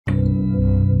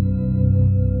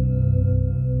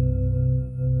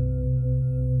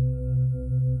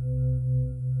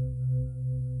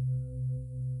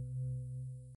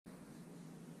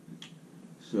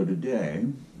today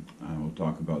I will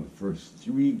talk about the first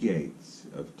three gates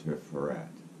of Tiferet.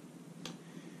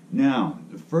 Now,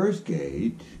 the first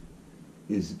gate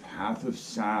is the path of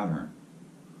Saturn,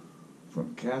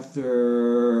 from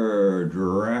Kether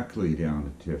directly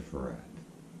down to Tiferet.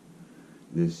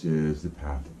 This is the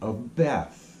path of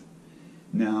Beth.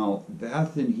 Now,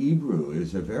 Beth in Hebrew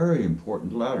is a very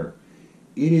important letter.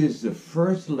 It is the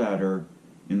first letter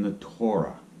in the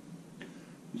Torah.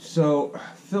 So,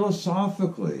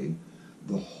 philosophically,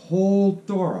 the whole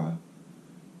Torah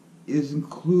is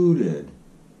included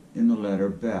in the letter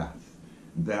Beth.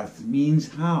 Beth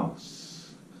means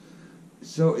house.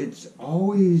 So it's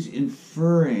always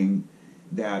inferring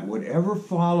that whatever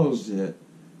follows it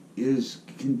is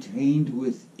contained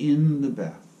within the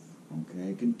Beth.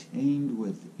 Okay, contained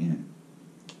within.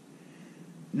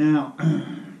 Now,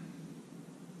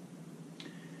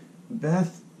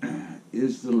 Beth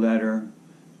is the letter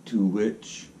to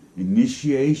which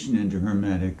initiation into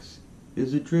Hermetics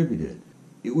is attributed.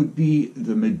 It would be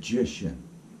the magician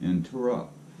in Torah.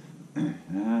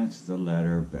 That's the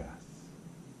letter Beth.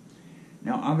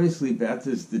 Now, obviously, Beth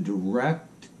is the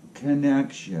direct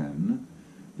connection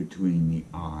between the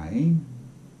I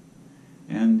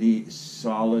and the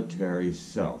solitary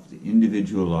self, the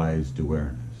individualized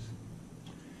awareness.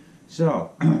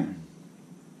 So,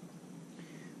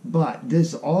 but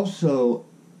this also,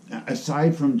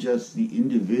 aside from just the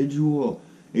individual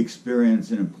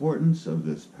experience and importance of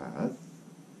this path,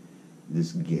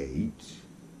 this gate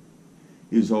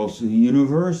is also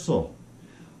universal.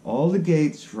 All the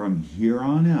gates from here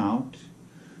on out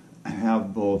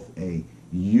have both a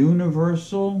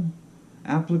universal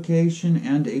application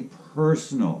and a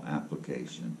personal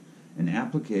application, an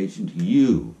application to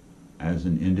you as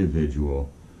an individual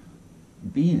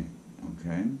being,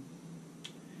 okay?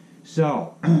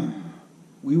 So,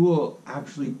 we will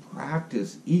actually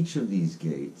practice each of these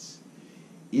gates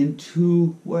in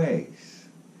two ways.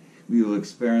 We will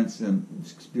experience them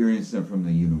from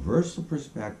the universal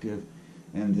perspective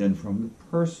and then from the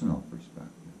personal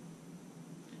perspective.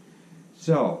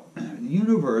 So, the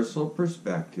universal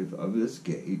perspective of this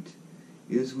gate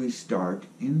is we start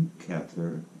in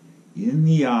Kether, in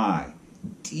the eye,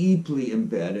 deeply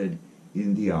embedded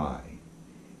in the eye.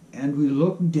 And we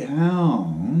look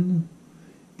down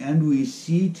and we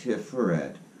see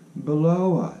Tiferet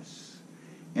below us.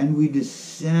 And we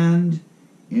descend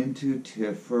into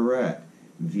Tiferet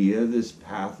via this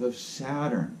path of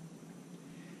Saturn.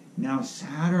 Now,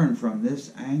 Saturn from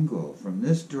this angle, from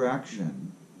this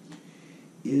direction,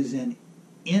 is an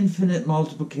infinite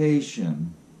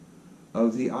multiplication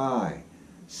of the eye.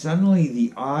 Suddenly,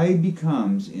 the eye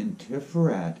becomes, in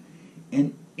Tiferet,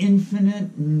 an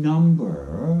infinite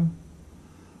number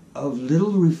of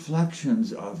little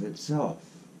reflections of itself.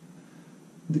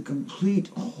 The complete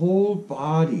whole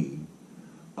body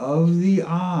of the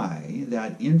eye,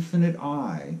 that infinite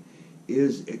eye,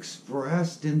 is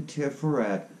expressed in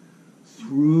Tiferet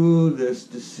through this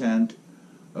descent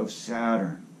of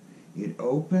Saturn. It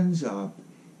opens up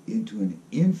into an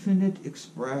infinite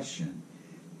expression.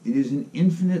 It is an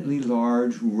infinitely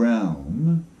large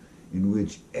realm in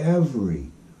which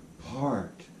every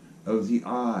part of the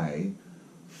eye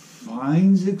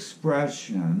finds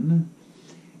expression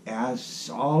as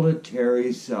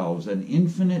solitary selves, an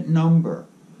infinite number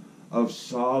of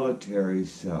solitary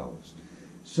selves.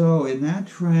 So in that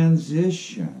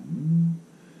transition,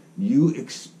 you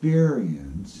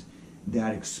experience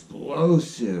that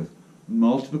explosive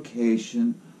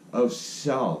multiplication of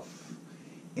self.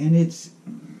 And it's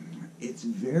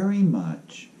very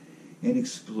much an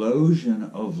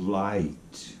explosion of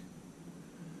light.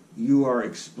 You are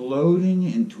exploding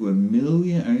into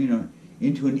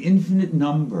into an infinite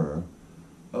number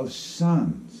of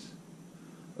suns,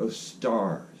 of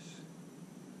stars.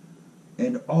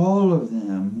 And all of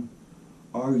them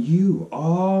are you.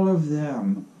 All of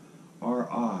them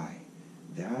are I.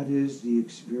 That is the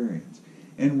experience.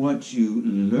 And what you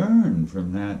learn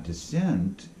from that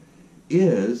descent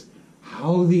is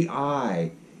how the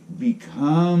I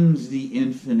becomes the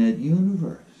infinite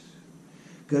universe.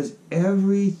 Because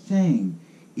everything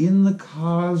in the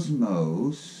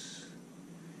cosmos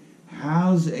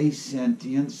has a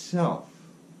sentient self.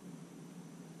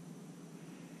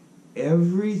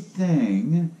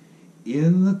 Everything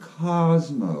in the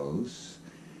cosmos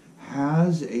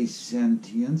has a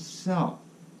sentient self.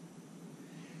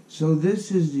 So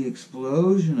this is the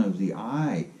explosion of the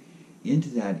I into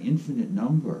that infinite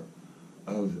number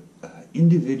of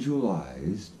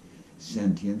individualized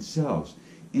sentient selves.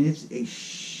 And it's a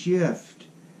shift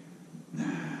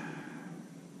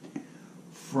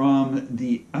from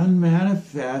the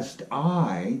unmanifest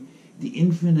I, the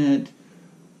infinite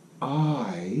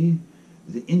I,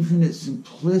 the infinite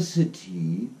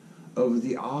simplicity of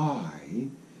the I,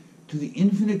 to the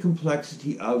infinite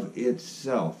complexity of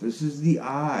itself. This is the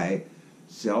I,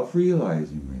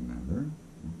 self-realizing, remember?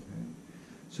 Okay.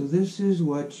 So this is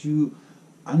what you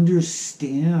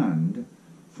understand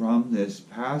from this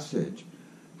passage,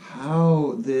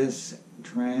 how this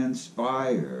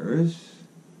transpires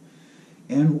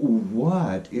and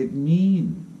what it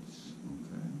means.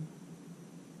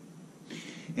 Okay?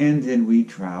 And then we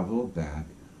travel back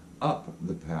up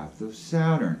the path of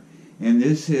Saturn. And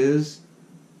this is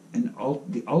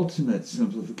the ultimate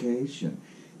simplification.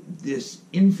 This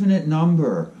infinite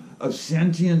number of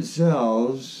sentient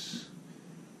cells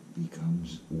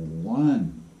becomes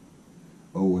one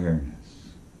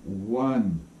awareness,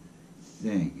 one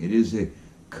thing. It is a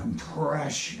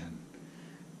compression,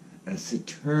 a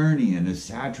Saturnian, a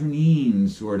Saturnine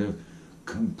sort of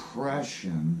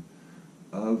compression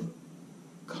of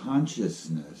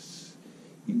consciousness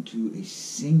into a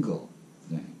single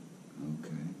thing.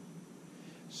 Okay?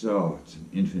 So it's an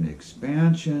infinite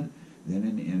expansion, then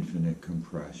an infinite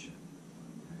compression.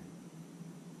 Okay?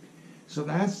 So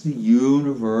that's the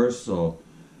universal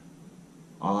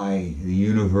I, the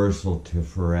universal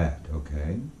Tiferet,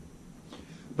 okay?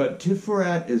 But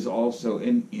Tiferet is also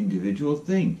an individual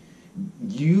thing.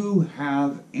 You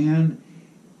have an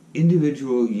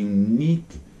individual,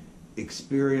 unique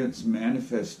experience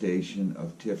manifestation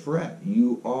of Tiferet.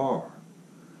 You are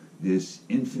this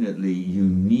infinitely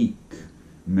unique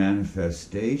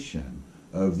manifestation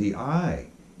of the I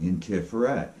in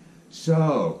Tiferet.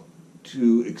 So,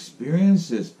 to experience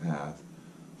this path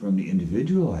from the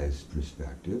individualized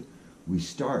perspective, we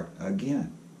start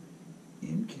again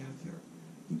in Kether,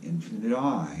 the infinite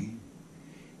I,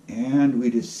 and we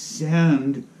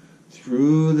descend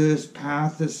through this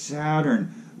path of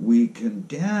Saturn. We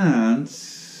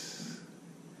condense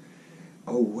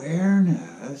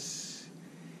awareness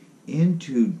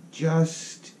into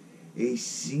just a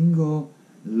single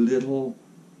little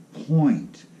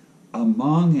point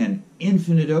among an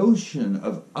infinite ocean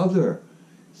of other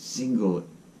single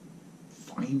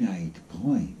finite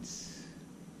points.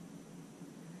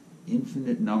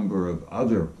 Infinite number of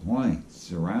other points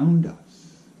surround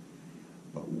us,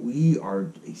 but we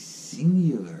are a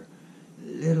singular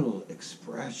little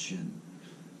expression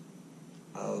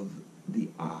of the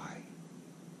I.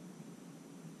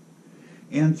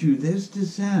 And through this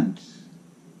descent,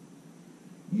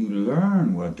 you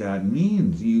learn what that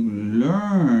means. You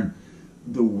learn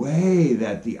the way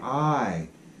that the I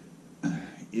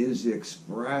is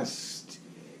expressed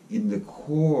in the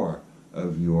core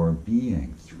of your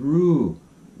being, through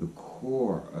the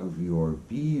core of your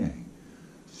being,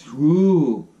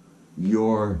 through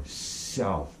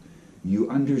yourself. You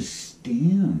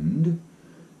understand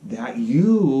that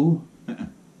you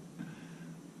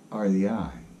are the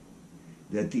I,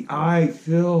 that the I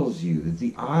fills you, that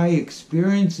the I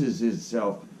experiences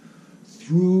itself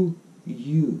through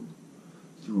you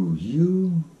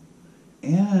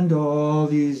and all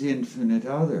these infinite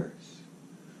others.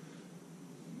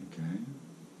 Okay?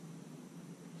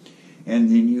 And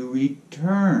then you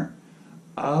return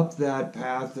up that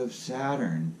path of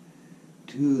Saturn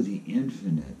to the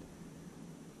infinite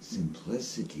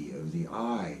simplicity of the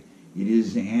I. It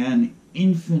is an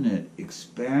infinite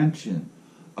expansion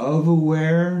of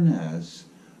awareness,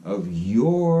 of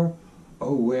your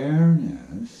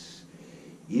awareness,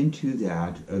 into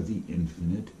that of the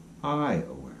infinite I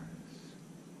awareness.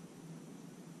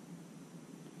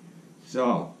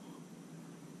 So,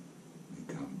 we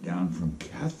come down from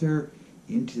Kether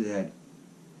into that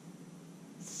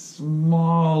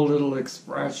small little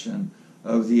expression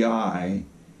of the I,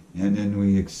 and then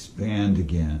we expand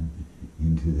again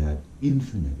into that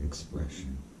infinite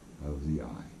expression of the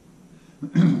I.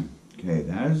 Okay,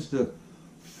 that is the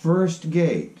first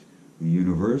gate, the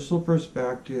universal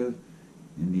perspective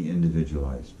and the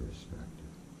individualized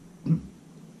perspective.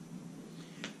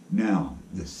 Now,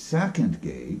 the second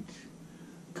gate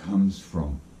comes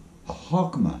from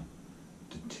Chokmah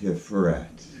to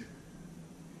Tiferet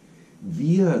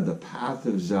via the path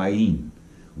of Zayin,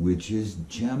 which is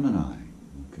Gemini.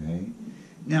 Okay?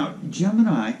 Now,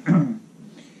 Gemini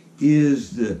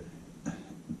is the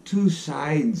two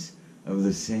sides of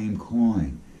the same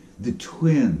coin, the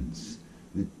twins,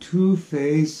 the two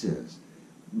faces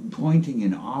pointing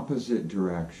in opposite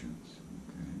directions.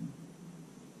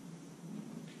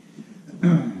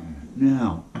 Okay?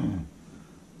 Now,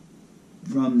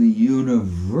 from the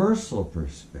universal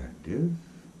perspective,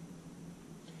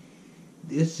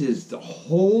 this is the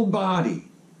whole body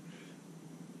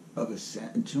of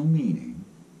essential meaning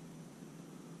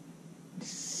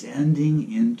descending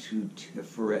into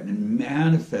Tiferet and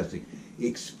manifesting,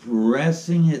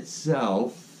 expressing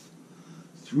itself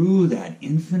through that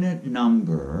infinite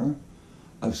number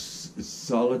of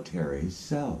solitary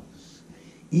selves.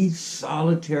 Each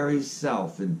solitary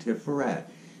self in Tiferet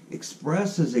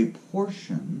expresses a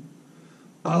portion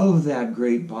of that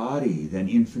great body, that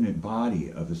infinite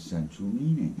body of essential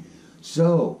meaning.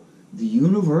 So the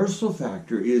universal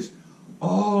factor is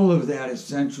all of that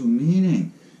essential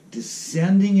meaning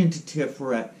descending into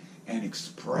Tiferet and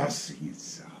expressing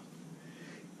itself.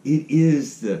 It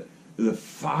is the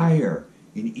fire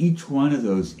in each one of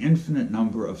those infinite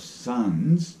number of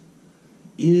suns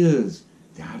is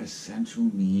that essential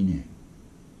meaning,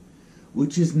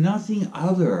 which is nothing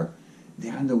other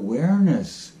than the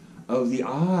awareness of the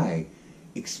I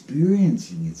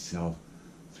experiencing itself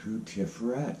through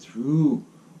Tiferet, through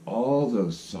all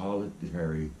those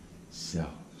solitary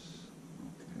selves.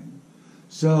 Okay?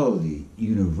 So the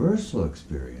universal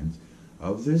experience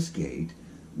of this gate,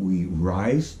 we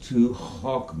rise to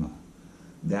Chokmah,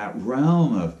 that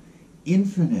realm of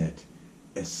infinite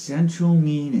essential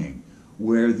meaning,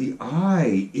 where the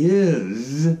I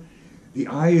is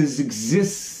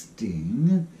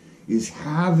existing, is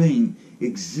having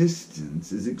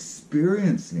existence, is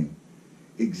experiencing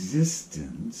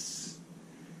existence,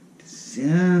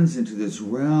 descends into this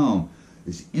realm,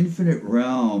 this infinite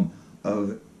realm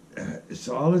of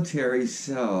solitary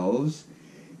selves,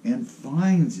 and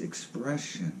finds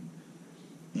expression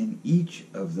in each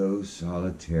of those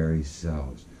solitary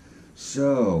selves.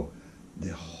 So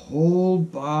the whole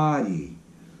body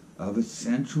of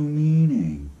essential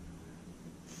meaning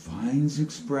finds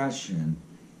expression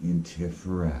in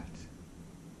Tiferet.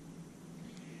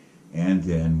 And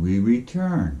then we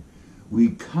return.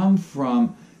 We come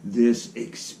from this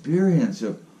experience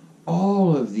of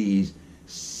all of these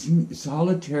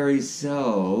solitary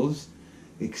selves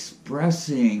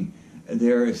expressing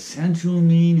their essential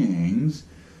meanings,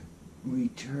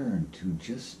 return to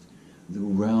just the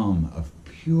realm of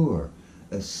pure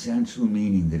essential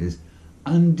meaning that is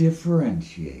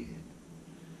undifferentiated.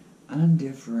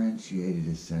 Undifferentiated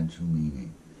essential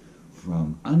meaning.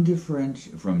 From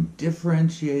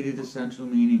differentiated essential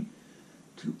meaning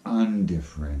to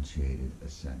undifferentiated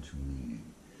essential meaning.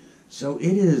 So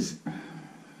it is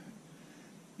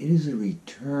a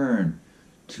return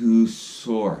to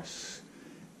source,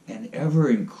 an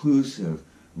ever-inclusive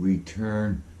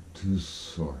return to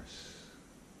source.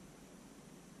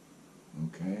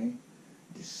 Okay?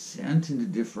 Descent into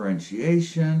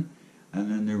differentiation,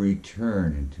 and then the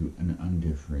return into an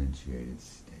undifferentiated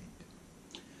state.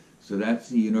 So that's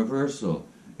the universal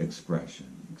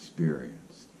expression,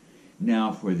 experience.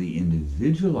 Now for the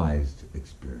individualized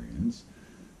experience,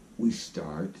 we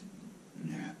start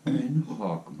in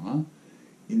Chokmah,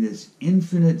 in this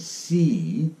infinite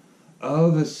sea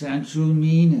of essential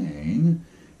meaning,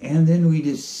 and then we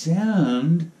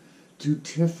descend to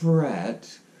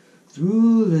Tiferet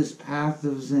through this path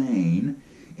of Zain,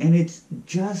 and it's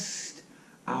just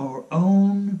our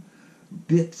own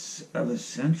bits of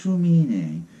essential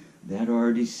meaning that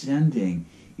are descending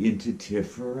into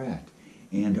Tiferet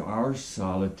and our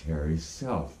solitary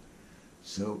self.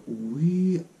 So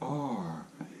we are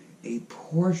a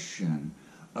portion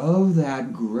of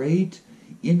that great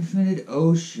infinite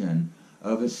ocean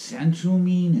of essential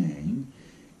meaning,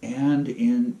 and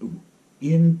in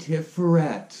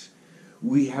Tiferet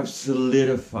we have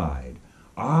solidified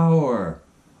our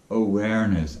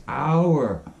awareness,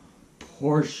 our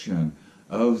portion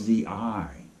of the I.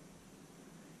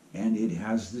 And it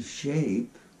has the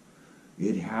shape,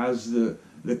 it has the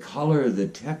color, the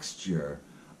texture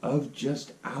of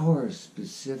just our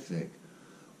specific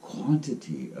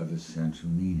quantity of essential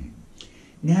meaning.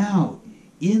 Now,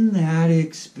 in that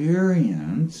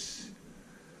experience,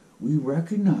 we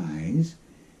recognize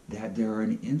that there are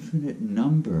an infinite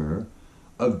number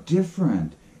of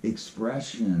different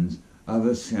expressions of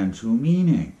essential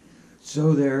meaning.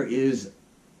 So there is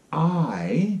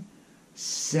I,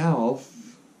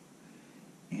 self,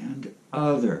 and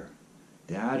other.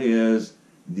 That is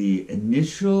the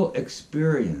initial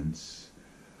experience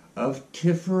of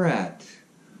Tiferet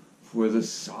for the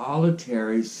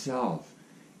solitary self,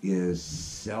 is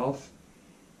self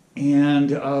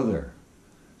and other.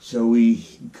 So we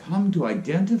come to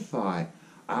identify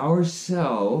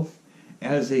ourself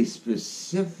as a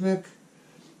specific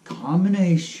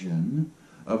combination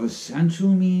of essential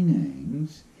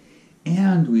meanings,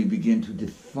 and we begin to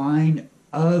define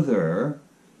other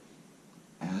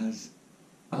as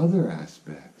other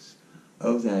aspects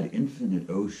of that infinite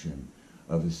ocean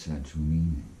of essential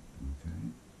meaning. Okay?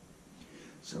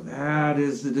 So that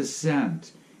is the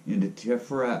descent into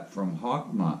Tiferet from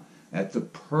Chokmah at the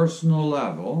personal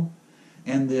level,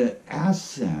 and the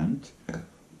ascent,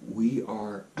 we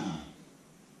are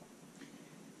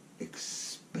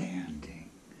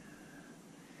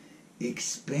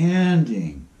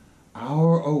expanding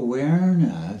our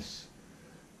awareness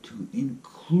to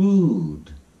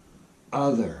include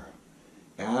other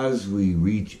as we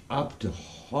reach up to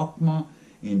Chokmah,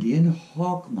 and in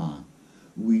Chokmah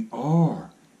we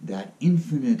are that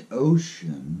infinite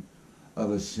ocean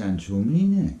of essential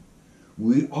meaning.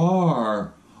 We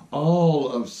are all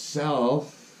of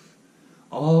self,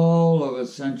 all of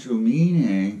essential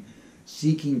meaning,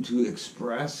 seeking to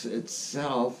express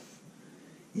itself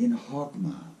in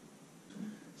Chokmah.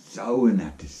 So in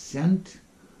that descent,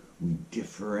 we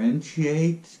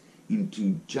differentiate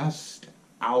into just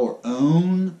our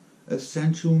own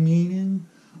essential meaning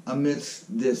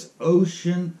amidst this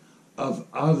ocean of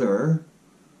other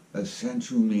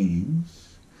essential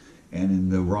meanings. And in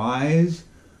the rise,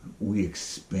 we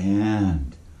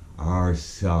expand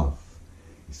ourself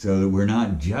so that we're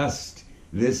not just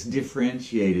this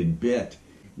differentiated bit,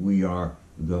 we are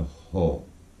the whole.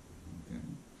 Okay?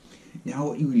 Now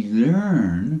what you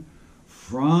learn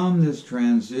from this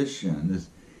transition,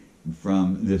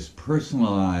 from this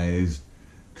personalized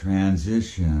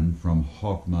transition from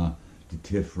Chokmah to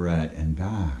Tiferet and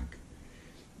back,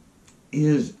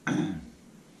 is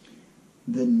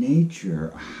the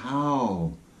nature,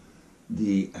 how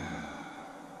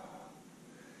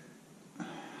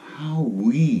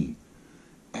we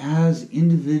as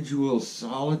individual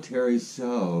solitary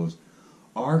selves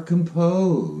are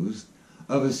composed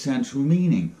of essential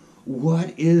meaning.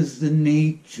 What is the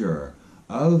nature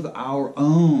of our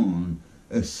own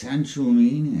essential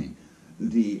meaning?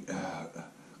 The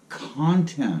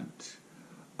content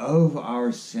of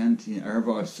our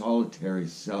solitary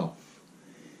self.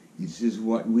 This is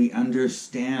what we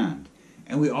understand.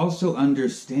 And we also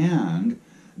understand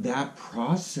that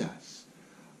process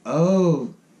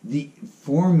of the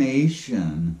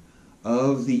formation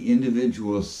of the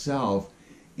individual self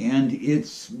and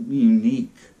its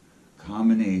unique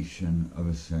combination of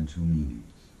essential meanings.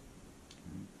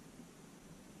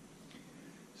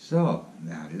 So,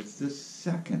 that is the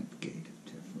second gate of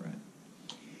Tiferet.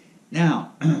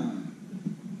 Now,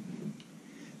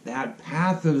 that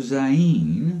path of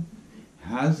Zayin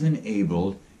has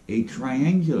enabled a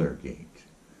triangular gate.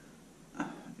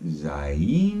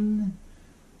 Zayin,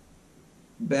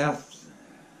 Beth,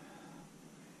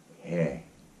 He.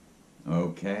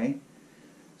 Okay?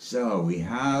 So we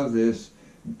have this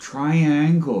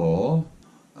triangle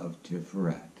of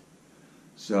Tiferet.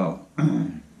 So,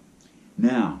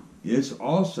 now, this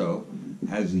also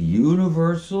has a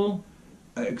universal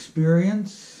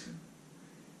experience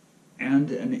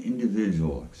and an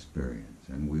individual experience,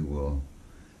 and we will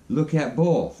look at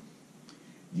both.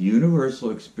 The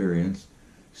universal experience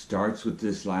starts with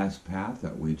this last path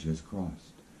that we just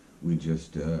crossed. We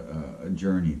just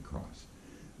journeyed across.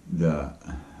 The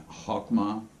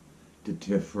Chokmah to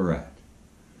Tiferet.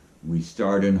 We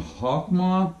start in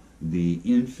Chokmah, the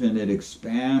infinite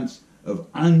expanse of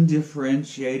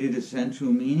undifferentiated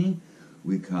essential meaning.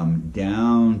 We come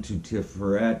down to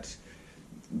Tiferet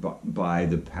by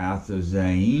the path of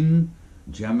Zayin,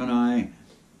 Gemini,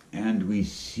 and we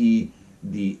see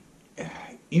the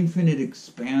infinite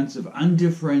expanse of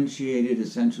undifferentiated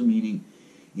essential meaning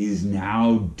is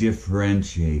now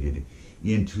differentiated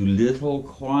into little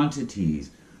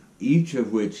quantities, each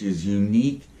of which is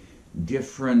unique,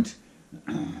 different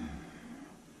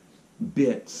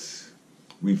bits,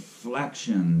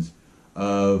 reflections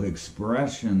of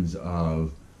expressions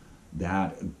of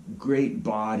that great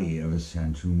body of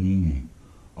essential meaning.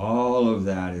 All of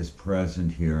that is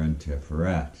present here in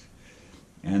Tiferet.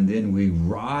 And then we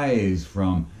rise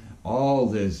from all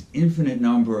this infinite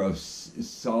number of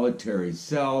solitary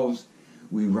selves,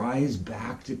 we rise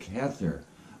back to Kether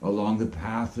along the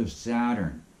path of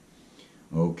Saturn.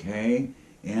 Okay?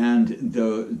 And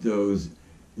those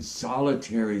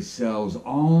solitary selves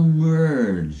all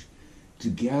merge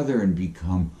together and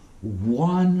become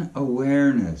one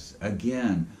awareness,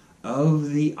 again,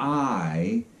 of the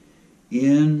I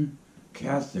in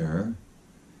Kether,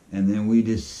 and then we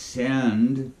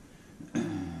descend.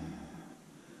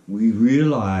 We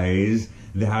realize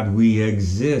that we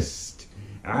exist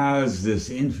as this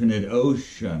infinite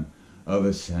ocean of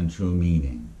essential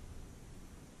meaning.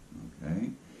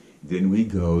 Okay? Then we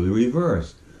go the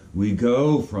reverse. We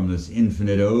go from this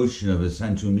infinite ocean of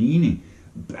essential meaning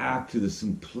back to the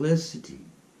simplicity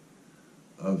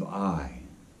of I.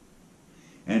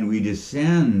 And we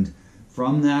descend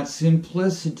from that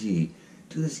simplicity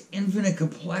to this infinite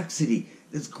complexity,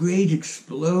 this great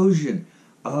explosion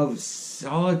of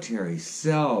solitary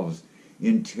selves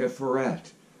in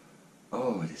Tiferet.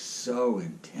 Oh, it is so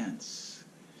intense.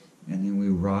 And then we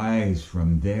rise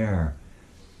from there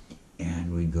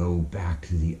and we go back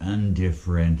to the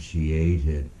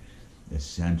undifferentiated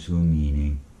essential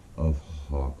meaning of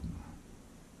Chokmah.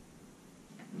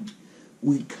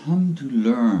 We come to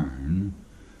learn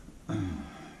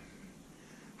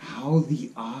how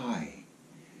the I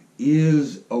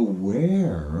is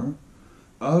aware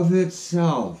of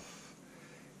itself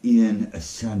in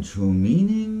essential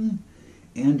meaning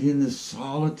and in the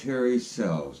solitary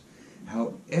selves.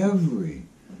 How every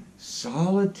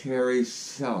solitary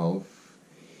self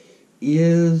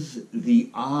is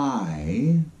the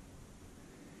I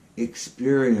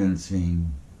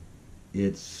experiencing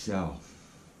itself.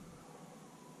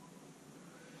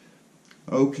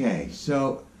 Okay,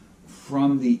 so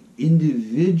from the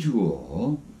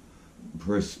individual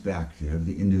perspective,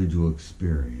 the individual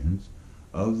experience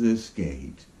of this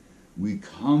gate, we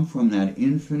come from that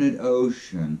infinite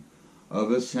ocean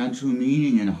of essential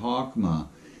meaning in Chokmah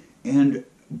and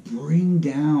bring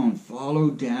down, follow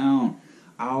down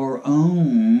our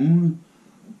own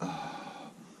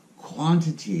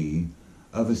quantity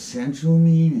of essential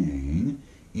meaning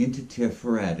into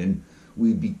Tiferet, and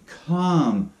we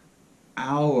become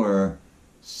our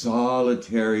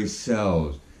solitary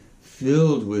selves,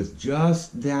 filled with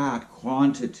just that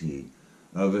quantity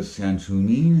of essential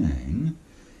meaning,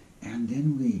 and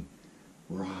then we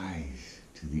rise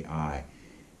to the I,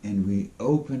 and we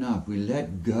open up, we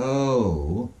let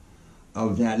go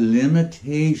of that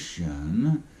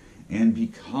limitation and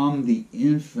become the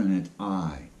infinite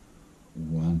I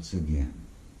once again.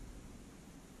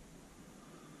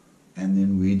 And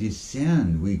then we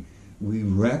descend, we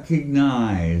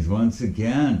recognize once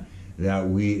again that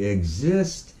we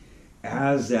exist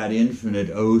as that infinite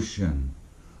ocean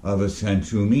of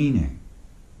essential meaning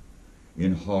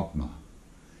in Chokmah.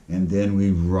 And then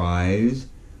we rise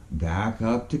back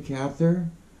up to Kether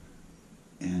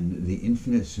and the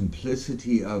infinite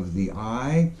simplicity of the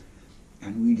I,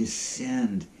 and we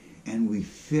descend and we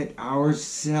fit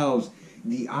ourselves.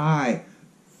 The I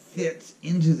fits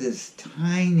into this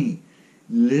tiny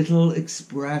little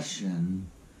expression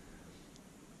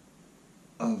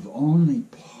of only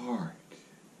part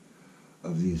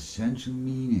of the essential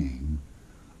meaning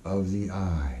of the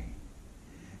I.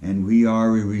 And we are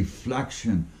a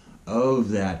reflection of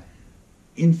that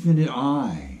infinite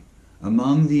I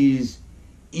among these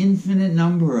infinite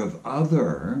number of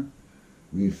other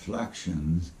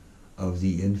reflections of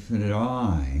the infinite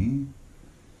I.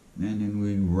 And then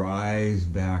we rise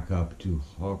back up to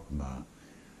Chokmah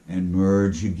and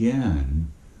merge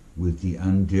again with the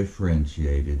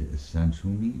undifferentiated essential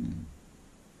meaning.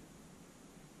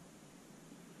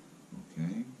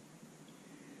 Okay?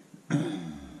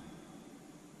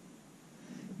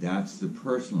 That's the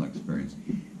personal experience.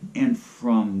 And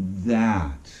from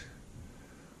that,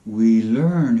 we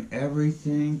learn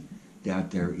everything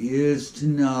that there is to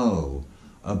know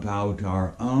about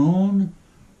our own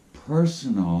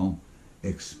personal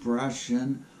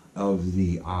expression of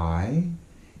the I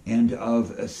and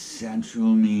of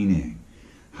essential meaning.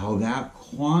 How that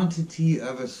quantity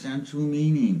of essential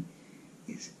meaning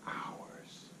is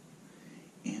ours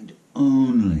and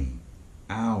only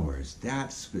ours.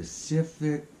 That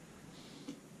specific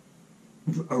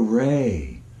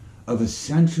array of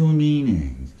essential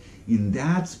meanings in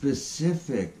that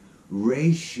specific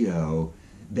ratio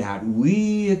that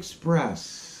we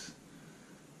express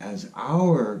as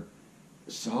our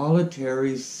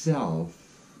solitary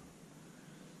self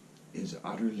is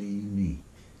utterly unique.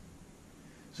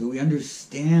 So we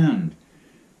understand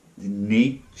the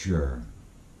nature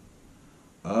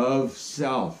of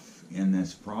self in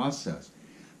this process,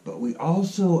 but we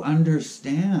also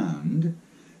understand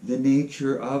the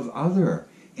nature of other,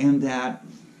 and that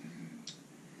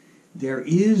there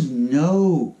is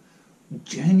no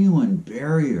genuine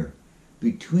barrier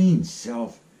between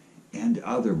self and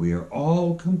other. We are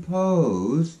all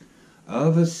composed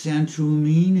of essential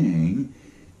meaning,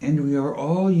 and we are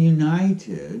all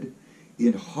united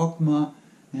in Chokmah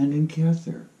and in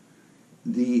Kether.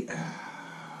 The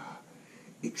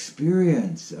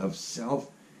experience of self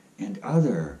and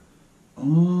other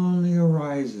only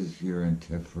arises here in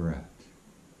Tiferet.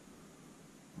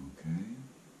 Okay?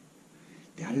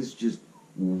 That is just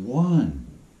one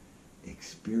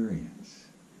experience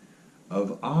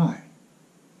of I.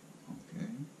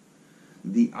 Okay?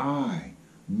 The I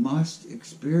must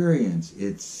experience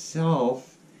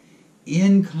itself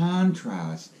in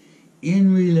contrast,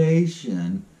 in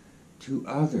relation to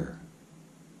other.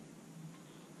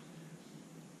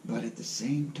 But at the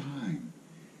same time,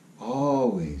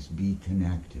 always always be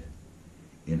connected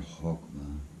in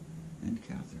Chokmah and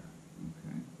Kether.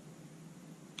 Okay?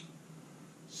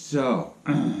 So,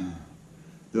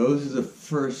 those are the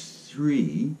first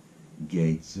 3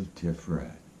 gates of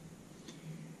Tiferet.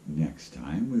 Next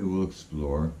time we will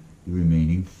explore the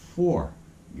remaining 4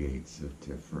 gates of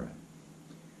Tiferet.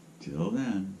 Till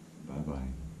then,